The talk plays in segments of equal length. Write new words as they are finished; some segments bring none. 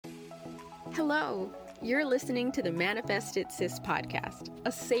Hello, you're listening to the Manifest It Sis podcast,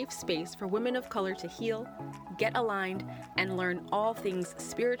 a safe space for women of color to heal, get aligned, and learn all things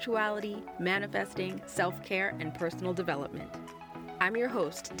spirituality, manifesting, self-care, and personal development. I'm your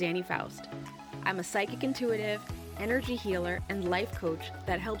host, Danny Faust. I'm a psychic intuitive, energy healer, and life coach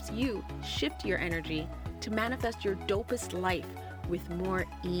that helps you shift your energy to manifest your dopest life with more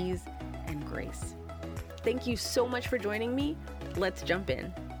ease and grace. Thank you so much for joining me. Let's jump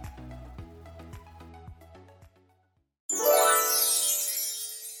in.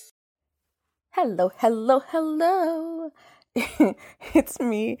 Hello. It's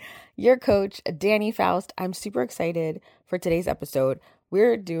me, your coach, Danny Faust. I'm super excited for today's episode.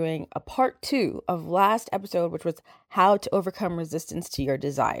 We're doing a part 2 of last episode, which was how to overcome resistance to your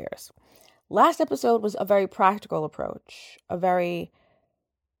desires. Last episode was a very practical approach, a very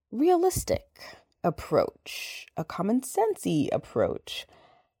realistic approach, a common sensey approach.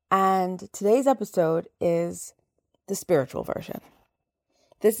 And today's episode is the spiritual version.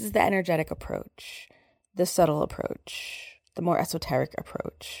 This is the energetic approach, the subtle approach, the more esoteric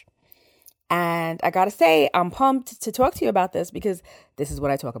approach. And I gotta say, I'm pumped to talk to you about this because this is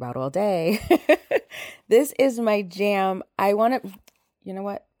what I talk about all day. This is my jam. I want to, you know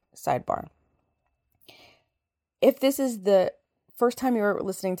what? Sidebar. If this is the first time you're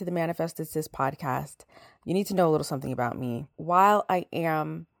listening to the Manifest It Sis podcast, you need to know a little something about me. While I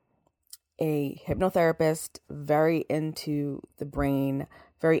am a hypnotherapist, very into the brain,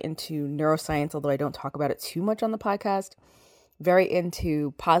 very into neuroscience, although I don't talk about it too much on the podcast, very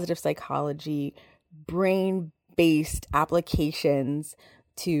into positive psychology, brain-based applications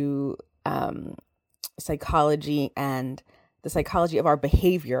to psychology and the psychology of our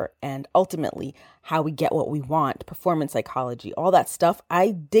behavior and ultimately how we get what we want, performance psychology, all that stuff.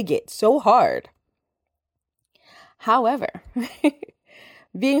 I dig it so hard. However,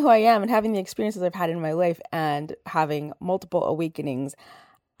 being who I am and having the experiences I've had in my life and having multiple awakenings,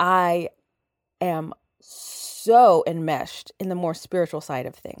 I am so enmeshed in the more spiritual side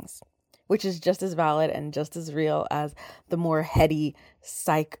of things, which is just as valid and just as real as the more heady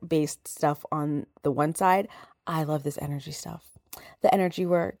psych-based stuff on the one side. I love this energy stuff, the energy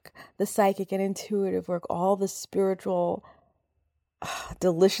work, the psychic and intuitive work, all the spiritual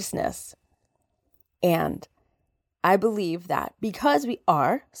deliciousness. And I believe that because we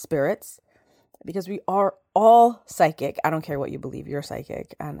are spirits, because we are all psychic, I don't care what you believe, you're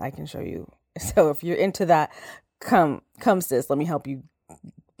psychic, and I can show you. So if you're into that, come sis, let me help you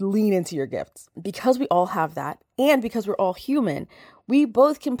lean into your gifts. Because we all have that, and because we're all human, we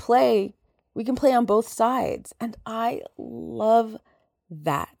can play on both sides, and I love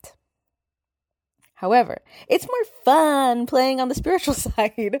that. However, it's more fun playing on the spiritual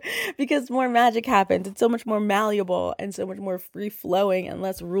side because more magic happens. It's so much more malleable and so much more free-flowing and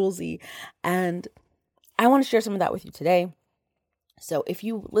less rulesy. And I want to share some of that with you today. So if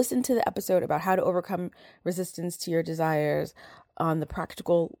you listen to the episode about how to overcome resistance to your desires on the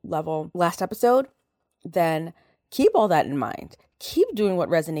practical level, last episode, then keep all that in mind. Keep doing what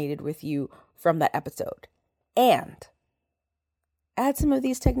resonated with you from that episode. And add some of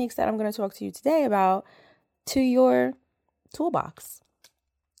these techniques that I'm going to talk to you today about to your toolbox.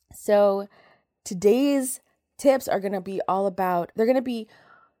 So today's tips are going to be they're going to be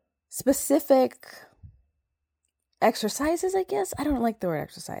specific exercises, I guess. I don't like the word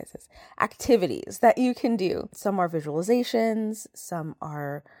exercises. Activities that you can do. Some are visualizations, some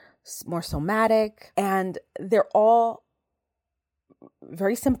are more somatic, and they're all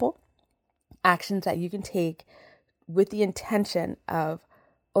very simple actions that you can take with the intention of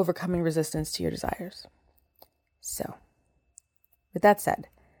overcoming resistance to your desires. So, with that said,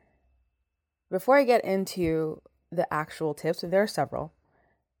 before I get into the actual tips, and there are several,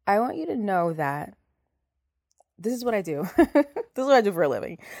 I want you to know that this is what I do. This is what I do for a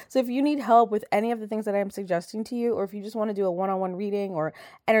living. So if you need help with any of the things that I'm suggesting to you, or if you just want to do a one-on-one reading or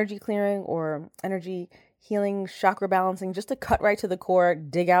energy clearing or energy healing, chakra balancing, just to cut right to the core,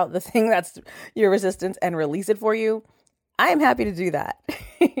 dig out the thing that's your resistance and release it for you, I am happy to do that.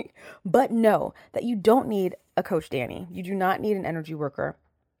 But know that you don't need a Coach Danny. You do not need an energy worker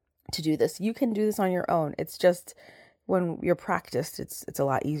to do this. You can do this on your own. It's just when you're practiced, it's a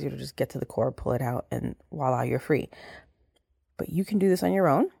lot easier to just get to the core, pull it out, and voila, you're free. But you can do this on your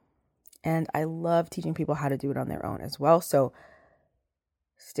own. And I love teaching people how to do it on their own as well. So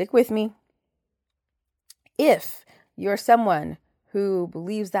stick with me. If you're someone who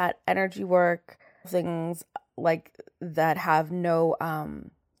believes that energy work, things like that have no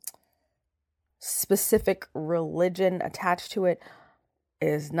specific religion attached to it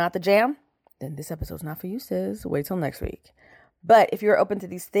is not the jam, then this episode's not for you, sis. Wait till next week. But if you're open to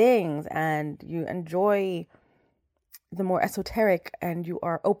these things and you enjoy the more esoteric and you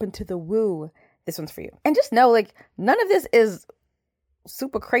are open to the woo, this one's for you. And just know, like, none of this is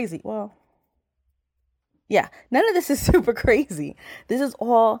super crazy. Well, yeah, none of this is super crazy. This is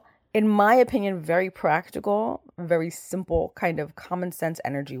all, in my opinion, very practical, very simple kind of common sense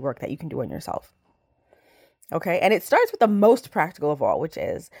energy work that you can do on yourself. Okay. And it starts with the most practical of all, which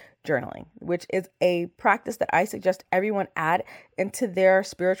is journaling, which is a practice that I suggest everyone add into their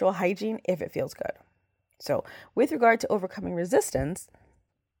spiritual hygiene if it feels good. So with regard to overcoming resistance,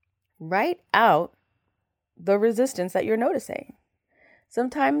 write out the resistance that you're noticing.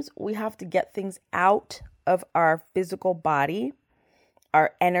 Sometimes we have to get things out of our physical body,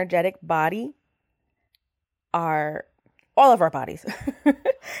 our energetic body, all of our bodies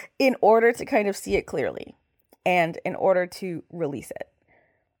in order to kind of see it clearly and in order to release it.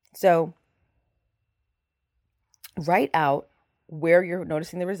 So write out where you're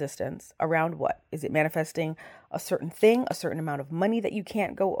noticing the resistance around what. Is it manifesting a certain thing, a certain amount of money that you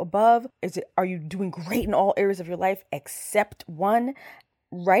can't go above? Are you doing great in all areas of your life except one?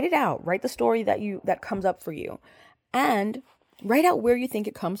 Write it out. Write the story that comes up for you, and write out where you think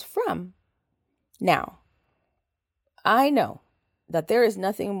it comes from. Now, I know that there is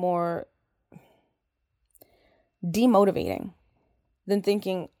nothing more demotivating than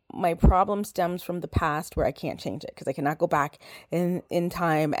thinking my problem stems from the past where I can't change it because I cannot go back in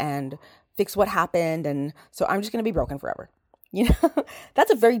time and fix what happened. And so I'm just going to be broken forever. You know,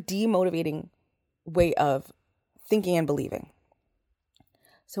 that's a very demotivating way of thinking and believing.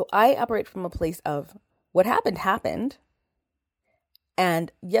 So I operate from a place of what happened.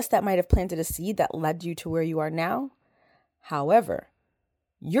 And yes, that might have planted a seed that led you to where you are now. However,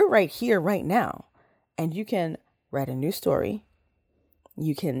 you're right here, right now, and you can write a new story.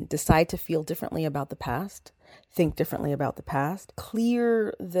 You can decide to feel differently about the past, think differently about the past,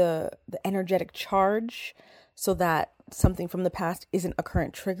 clear the energetic charge so that something from the past isn't a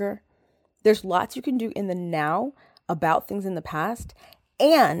current trigger. There's lots you can do in the now about things in the past,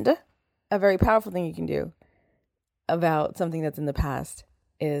 and a very powerful thing you can do about something that's in the past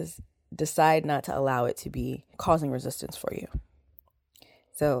is decide not to allow it to be causing resistance for you.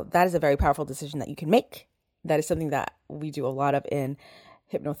 So that is a very powerful decision that you can make. That is something that we do a lot of in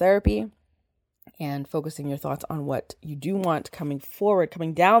hypnotherapy, and focusing your thoughts on what you do want coming forward,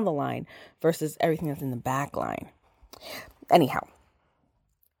 coming down the line versus everything that's in the back line. Anyhow,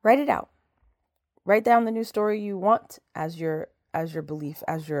 write it out. Write down the new story you want as your belief,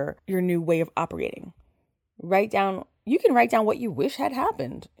 as your new way of operating. You can write down what you wish had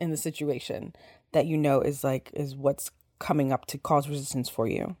happened in the situation that you know is what's coming up to cause resistance for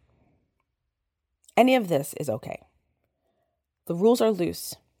you. Any of this is okay. The rules are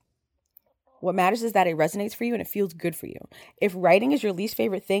loose. What matters is that it resonates for you and it feels good for you. If writing is your least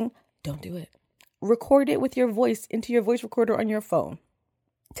favorite thing, don't do it. Record it with your voice into your voice recorder on your phone.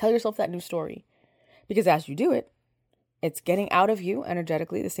 Tell yourself that new story. Because as you do it, it's getting out of you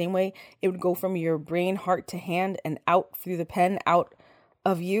energetically the same way it would go from your brain, heart to hand and out through the pen, out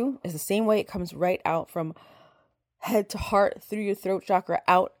of you is the same way it comes right out from head to heart through your throat chakra,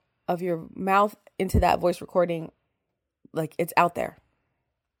 out of your mouth into that voice recording. Like, it's out there.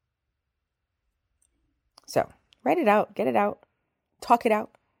 So write it out, get it out, talk it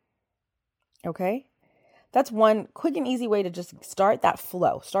out. Okay? That's one quick and easy way to just start that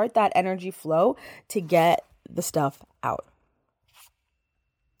flow, start that energy flow to get the stuff out.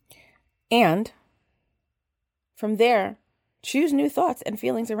 And from there, choose new thoughts and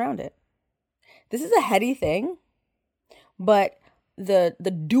feelings around it. This is a heady thing, but the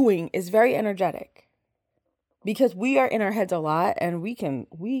doing is very energetic because we are in our heads a lot, and we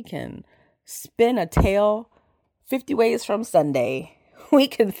can spin a tale 50 ways from Sunday. We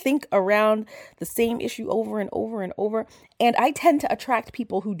can think around the same issue over and over and over. And I tend to attract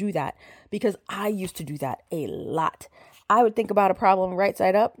people who do that because I used to do that a lot. I would think about a problem right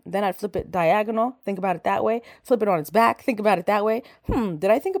side up, then I'd flip it diagonal, think about it that way, flip it on its back, think about it that way.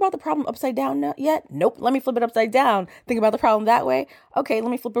 Did I think about the problem upside down yet? Nope. Let me flip it upside down, think about the problem that way. Okay, let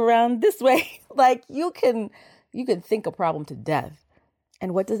me flip it around this way. Like, you can think a problem to death.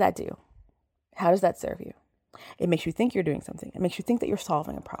 And what does that do? How does that serve you? It makes you think you're doing something. It makes you think that you're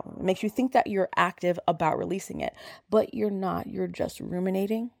solving a problem. It makes you think that you're active about releasing it, but you're not. You're just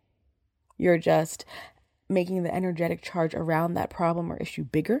ruminating. You're just making the energetic charge around that problem or issue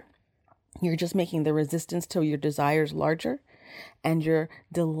bigger. You're just making the resistance to your desires larger, and you're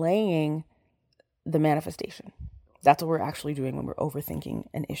delaying the manifestation. That's what we're actually doing when we're overthinking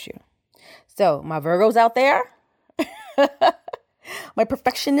an issue. So my Virgos out there, my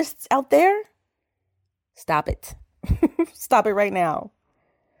perfectionists out there, stop it. Stop it right now.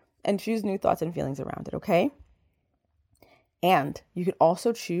 And choose new thoughts and feelings around it, okay? And you can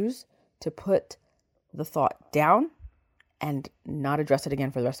also choose to put the thought down and not address it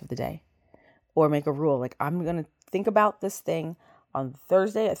again for the rest of the day. Or make a rule, like, I'm going to think about this thing on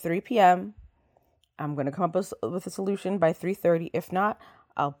Thursday at 3 p.m. I'm going to come up with a solution by 3:30. If not,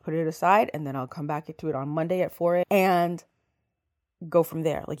 I'll put it aside and then I'll come back to it on Monday at 4 and go from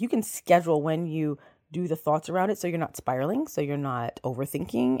there. Like, you can schedule when you do the thoughts around it so you're not spiraling, so you're not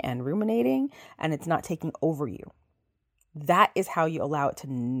overthinking and ruminating, and it's not taking over you. That is how you allow it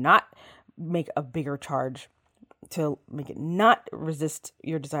to not make a bigger charge, to make it not resist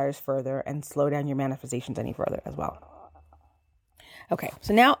your desires further and slow down your manifestations any further as well. Okay,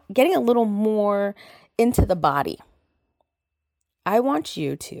 so now getting a little more into the body. I want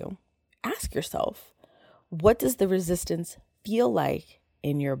you to ask yourself, what does the resistance feel like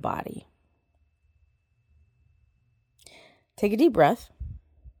in your body? Take a deep breath.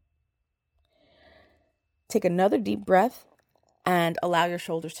 Take another deep breath and allow your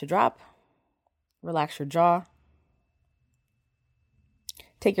shoulders to drop. Relax your jaw.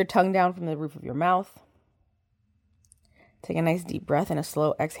 Take your tongue down from the roof of your mouth. Take a nice deep breath and a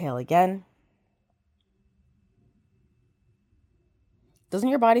slow exhale again. Doesn't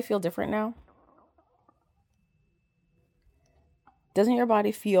your body feel different now? Doesn't your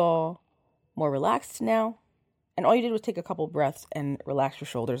body feel more relaxed now? And all you did was take a couple breaths and relax your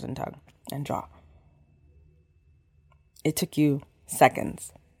shoulders and tongue and jaw. It took you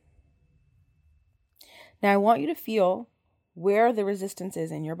seconds. Now I want you to feel where the resistance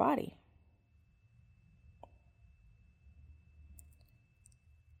is in your body.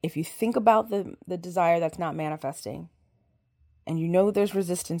 If you think about the desire that's not manifesting and you know there's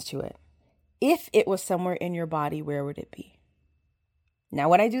resistance to it, if it was somewhere in your body, where would it be? Now,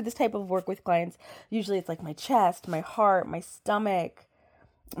 when I do this type of work with clients, usually it's like my chest, my heart, my stomach,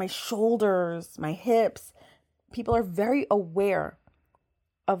 my shoulders, my hips. People are very aware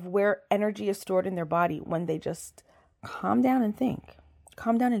of where energy is stored in their body when they just calm down and think.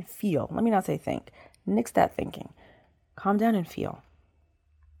 Calm down and feel. Let me not say think. Nix that thinking. Calm down and feel.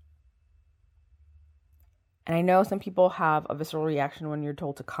 And I know some people have a visceral reaction when you're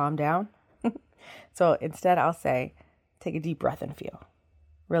told to calm down. So instead, I'll say, take a deep breath and feel.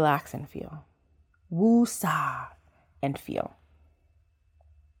 Relax and feel. Woo-sa and feel.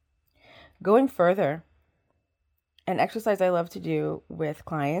 Going further, an exercise I love to do with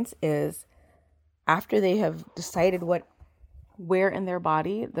clients is after they have decided where in their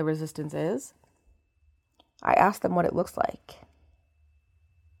body the resistance is, I ask them what it looks like.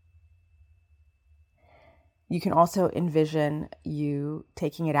 You can also envision you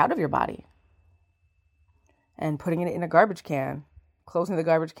taking it out of your body and putting it in a garbage can, closing the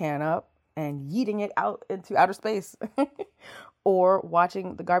garbage can up and yeeting it out into outer space. Or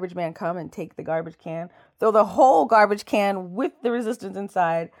watching the garbage man come and take the garbage can, throw the whole garbage can with the resistance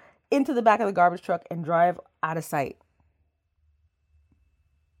inside into the back of the garbage truck and drive out of sight.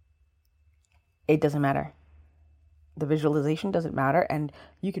 It doesn't matter. The visualization doesn't matter, and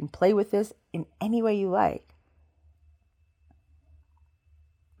you can play with this in any way you like.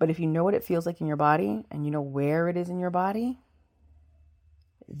 But if you know what it feels like in your body and you know where it is in your body,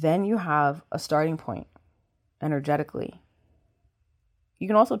 then you have a starting point energetically. You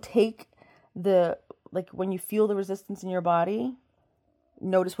can also take when you feel the resistance in your body,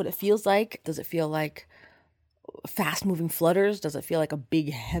 notice what it feels like. Does it feel like fast moving flutters? Does it feel like a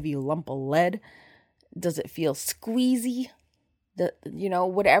big heavy lump of lead? Does it feel squeezy?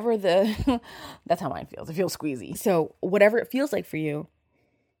 Whatever that's how mine feels. It feels squeezy. So whatever it feels like for you,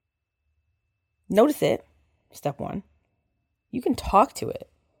 notice it. Step one. You can talk to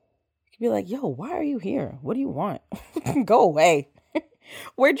it. You can be like, yo, why are you here? What do you want? Go away.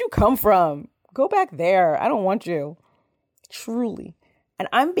 Where'd you come from? Go back there. I don't want you. Truly. And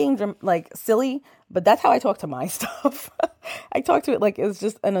I'm being silly, but that's how I talk to my stuff. I talk to it like it's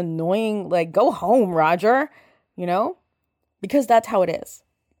just an annoying, go home, Roger, because that's how it is.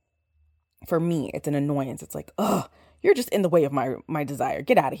 For me, it's an annoyance. It's like, ugh, you're just in the way of my desire.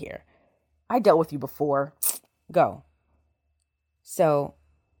 Get out of here. I dealt with you before. Go. So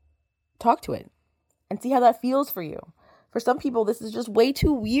talk to it and see how that feels for you. For some people, this is just way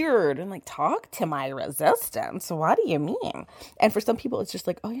too weird. And talk to my resistance. What do you mean? And for some people, it's just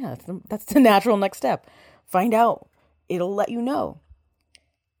like, oh yeah, that's the natural next step. Find out. It'll let you know.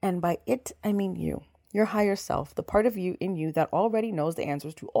 And by it, I mean you, your higher self, the part of you in you that already knows the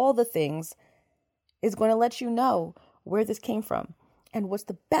answers to all the things is going to let you know where this came from and what's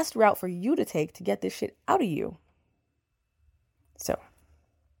the best route for you to take to get this shit out of you. So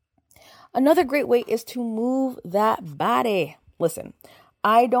Another great way is to move that body. Listen,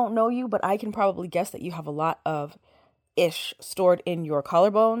 I don't know you, but I can probably guess that you have a lot of ish stored in your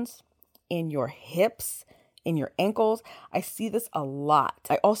collarbones, in your hips, in your ankles. I see this a lot.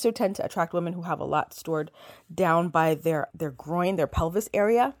 I also tend to attract women who have a lot stored down by their groin, their pelvis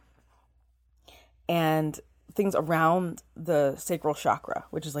area, and things around the sacral chakra,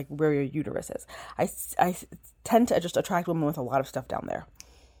 which is like where your uterus is. I tend to just attract women with a lot of stuff down there.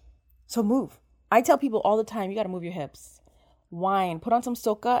 So move. I tell people all the time, you got to move your hips. Whine. Put on some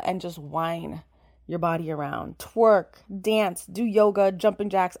soca and just whine your body around. Twerk, dance, do yoga, jumping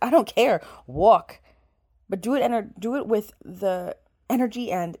jacks. I don't care. Walk. But do it with the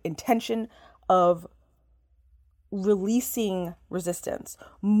energy and intention of releasing resistance,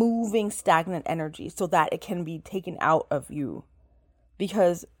 moving stagnant energy so that it can be taken out of you.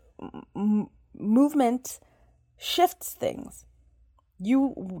 Because movement shifts things.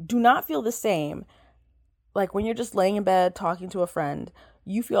 You do not feel the same. Like when you're just laying in bed talking to a friend,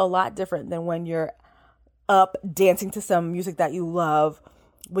 you feel a lot different than when you're up dancing to some music that you love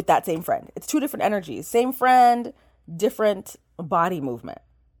with that same friend. It's two different energies. Same friend, different body movement.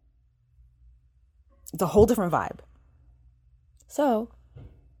 It's a whole different vibe. So,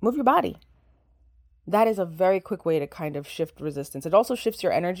 move your body. That is a very quick way to kind of shift resistance. It also shifts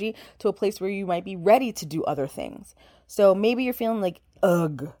your energy to a place where you might be ready to do other things. So maybe you're feeling like,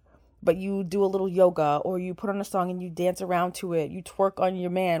 ugh, but you do a little yoga or you put on a song and you dance around to it. You twerk on your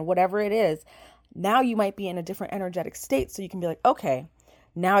man, whatever it is. Now you might be in a different energetic state. So you can be like, okay,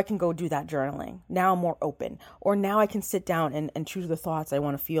 now I can go do that journaling. Now I'm more open. Or now I can sit down and choose the thoughts I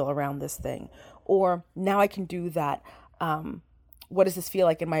want to feel around this thing. Or now I can do that. What does this feel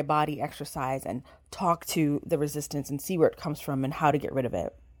like in my body exercise and talk to the resistance and see where it comes from and how to get rid of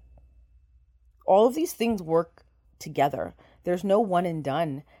it. All of these things work together. There's no one and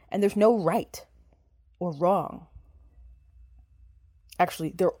done, and there's no right or wrong.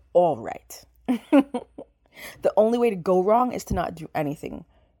 Actually, they're all right. The only way to go wrong is to not do anything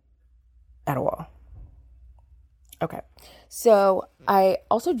at all. Okay. So I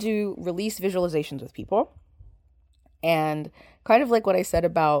also do release visualizations with people. And kind of like what I said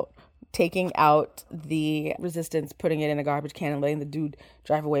about taking out the resistance, putting it in a garbage can and letting the dude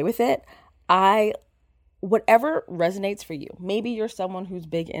drive away with it. Whatever resonates for you. Maybe you're someone who's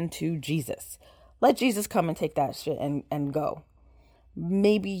big into Jesus. Let Jesus come and take that shit and go.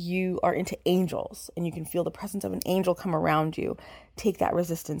 Maybe you are into angels and you can feel the presence of an angel come around you. Take that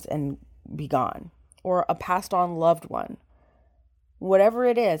resistance and be gone. Or a passed on loved one. Whatever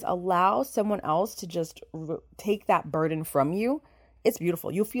it is, allow someone else to just take that burden from you. It's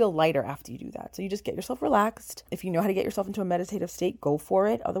beautiful. You'll feel lighter after you do that. So you just get yourself relaxed. If you know how to get yourself into a meditative state, go for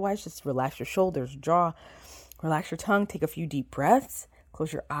it. Otherwise, just relax your shoulders, jaw, relax your tongue, take a few deep breaths,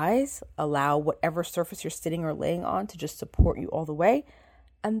 close your eyes, allow whatever surface you're sitting or laying on to just support you all the way.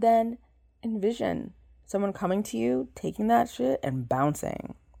 And then envision someone coming to you, taking that shit and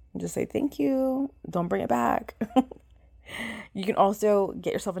bouncing. And just say, thank you. Don't bring it back. You can also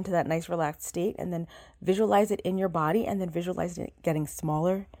get yourself into that nice relaxed state and then visualize it in your body and then visualize it getting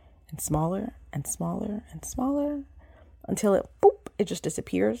smaller and smaller and smaller and smaller until it just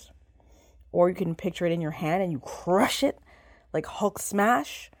disappears. Or you can picture it in your hand and you crush it like Hulk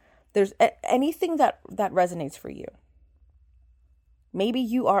smash. There's anything that resonates for you. Maybe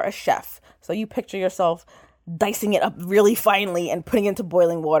you are a chef, so you picture yourself dicing it up really finely and putting it into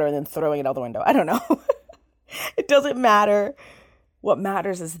boiling water and then throwing it out the window. I don't know. It doesn't matter. What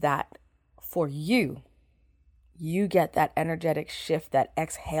matters is that for you get that energetic shift, that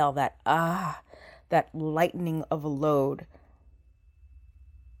exhale, that lightening of a load,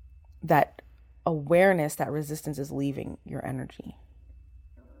 that awareness that resistance is leaving your energy.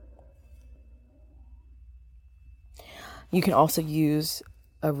 You can also use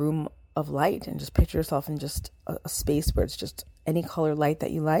a room of light and just picture yourself in just a space where it's just any color light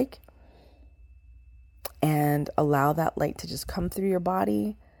that you like. And allow that light to just come through your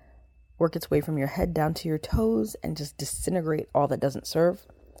body, work its way from your head down to your toes, and just disintegrate all that doesn't serve.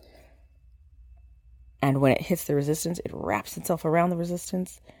 And when it hits the resistance, it wraps itself around the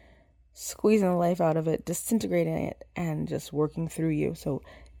resistance, squeezing the life out of it, disintegrating it, and just working through you so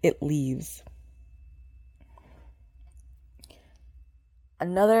it leaves.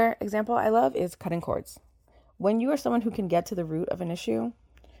 Another example I love is cutting cords. When you are someone who can get to the root of an issue,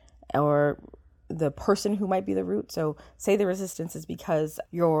 or the person who might be the root. So say the resistance is because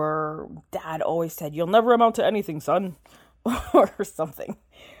your dad always said, you'll never amount to anything, son, or something.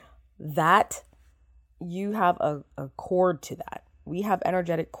 That you have a cord to that. We have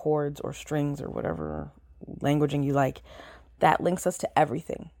energetic cords or strings or whatever languaging you like that links us to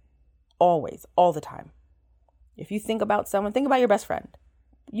everything. always, all the time. If you think about someone, think about your best friend.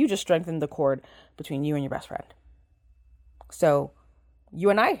 You just strengthened the cord between you and your best friend. So you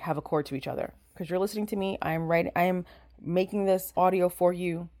and I have a cord to each other because you're listening to me. I am making this audio for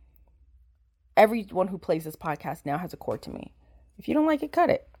you. Everyone who plays this podcast now has a cord to me. If you don't like it, cut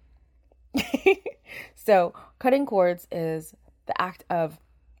it. So cutting cords is the act of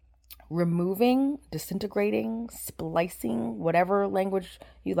removing, disintegrating, splicing, whatever language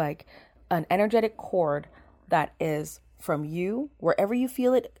you like, an energetic cord that is from you, wherever you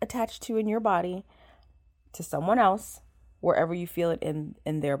feel it attached to in your body, to someone else, wherever you feel it in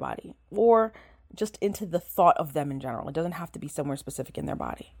their body, or just into the thought of them in general. It doesn't have to be somewhere specific in their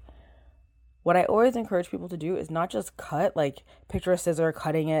body. What I always encourage people to do is not just cut, like picture a scissor,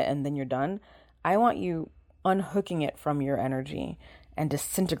 cutting it, and then you're done. I want you unhooking it from your energy and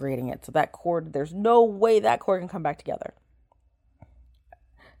disintegrating it. So that cord, there's no way that cord can come back together.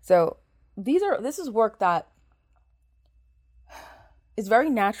 So this is work that is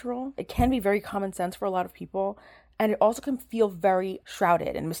very natural. It can be very common sense for a lot of people. And it also can feel very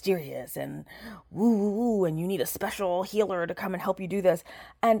shrouded and mysterious and woo, woo, woo, and you need a special healer to come and help you do this.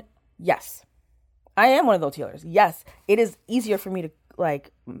 And yes, I am one of those healers. Yes, it is easier for me to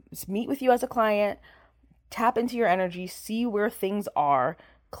like meet with you as a client, tap into your energy, see where things are,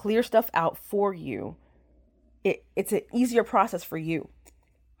 clear stuff out for you. It's an easier process for you.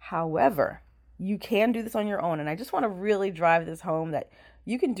 However, you can do this on your own. And I just want to really drive this home that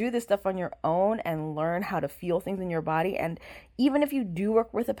you can do this stuff on your own and learn how to feel things in your body. And even if you do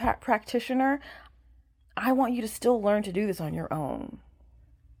work with a practitioner, I want you to still learn to do this on your own.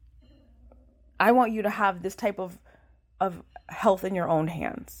 I want you to have this type of health in your own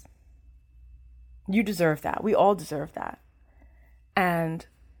hands. You deserve that. We all deserve that. And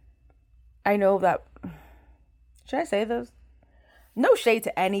I know that, should I say this? No shade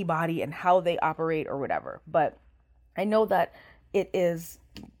to anybody and how they operate or whatever, but I know that it is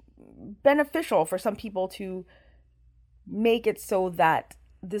beneficial for some people to make it so that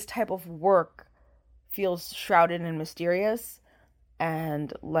this type of work feels shrouded and mysterious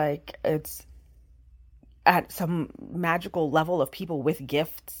and like it's at some magical level of people with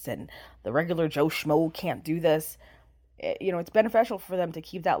gifts and the regular Joe Schmo can't do this. It's beneficial for them to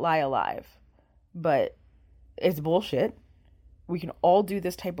keep that lie alive, but it's bullshit. We can all do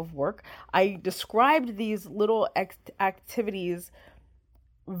this type of work. I described these little activities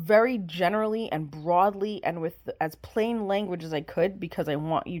very generally and broadly and with as plain language as I could because I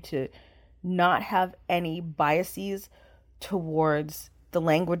want you to not have any biases towards the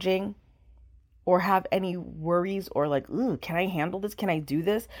languaging or have any worries or like, ooh, can I handle this? Can I do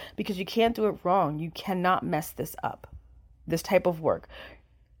this? Because you can't do it wrong. You cannot mess this up, this type of work.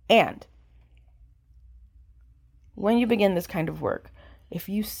 And when you begin this kind of work, if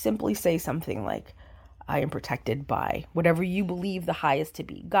you simply say something like, I am protected by whatever you believe the highest to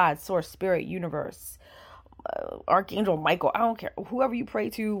be, God, source, spirit, universe, Archangel Michael, I don't care, whoever you pray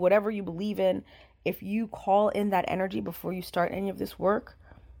to, whatever you believe in, if you call in that energy before you start any of this work,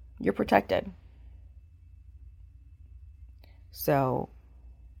 you're protected. So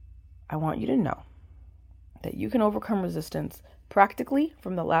I want you to know that you can overcome resistance practically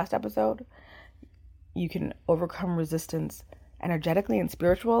from the last episode. You can overcome resistance energetically and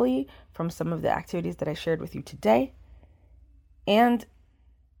spiritually from some of the activities that I shared with you today. And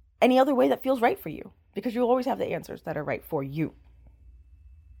any other way that feels right for you, because you'll always have the answers that are right for you.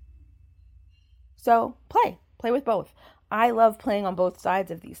 So play with both. I love playing on both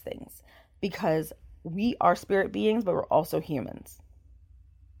sides of these things because we are spirit beings, but we're also humans.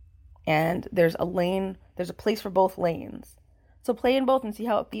 And there's a place for both lanes. So play in both and see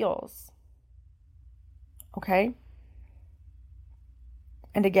how it feels. Okay?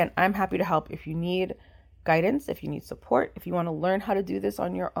 And again, I'm happy to help if you need guidance, if you need support, if you want to learn how to do this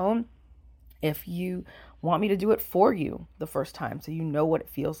on your own, if you want me to do it for you the first time so you know what it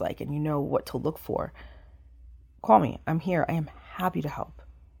feels like and you know what to look for. Call me. I'm here. I am happy to help.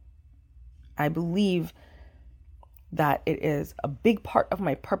 I believe that it is a big part of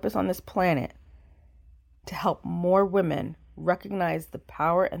my purpose on this planet to help more women recognize the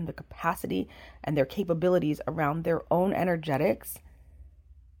power and the capacity and their capabilities around their own energetics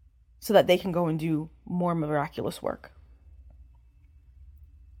so that they can go and do more miraculous work.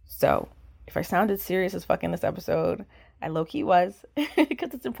 So if I sounded serious as fuck in this episode, I low-key was,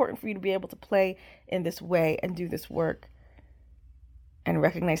 because it's important for you to be able to play in this way and do this work and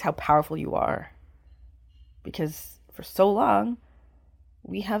recognize how powerful you are. Because for so long,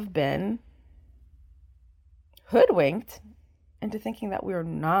 we have been hoodwinked into thinking that we are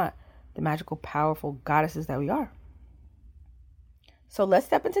not the magical, powerful goddesses that we are. So let's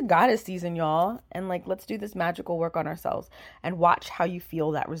step into goddess season, y'all. And like, let's do this magical work on ourselves and watch how you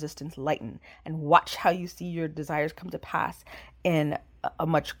feel that resistance lighten and watch how you see your desires come to pass in a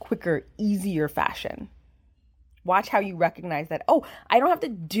much quicker, easier fashion. Watch how you recognize that, oh, I don't have to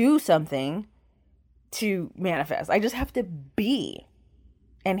do something to manifest. I just have to be.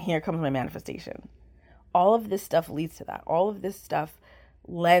 And here comes my manifestation. All of this stuff leads to that. All of this stuff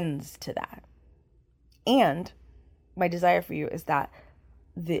lends to that. And my desire for you is that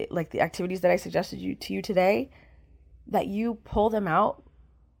the activities that I suggested to you today, that you pull them out,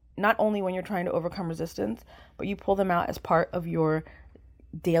 not only when you're trying to overcome resistance, but you pull them out as part of your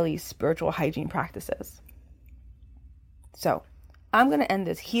daily spiritual hygiene practices. So I'm going to end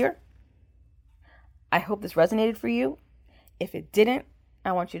this here. I hope this resonated for you. If it didn't,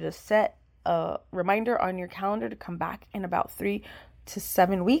 I want you to set a reminder on your calendar to come back in about 3 to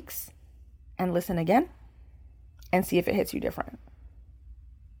 7 weeks and listen again and see if it hits you different.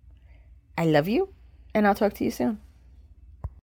 I love you, and I'll talk to you soon.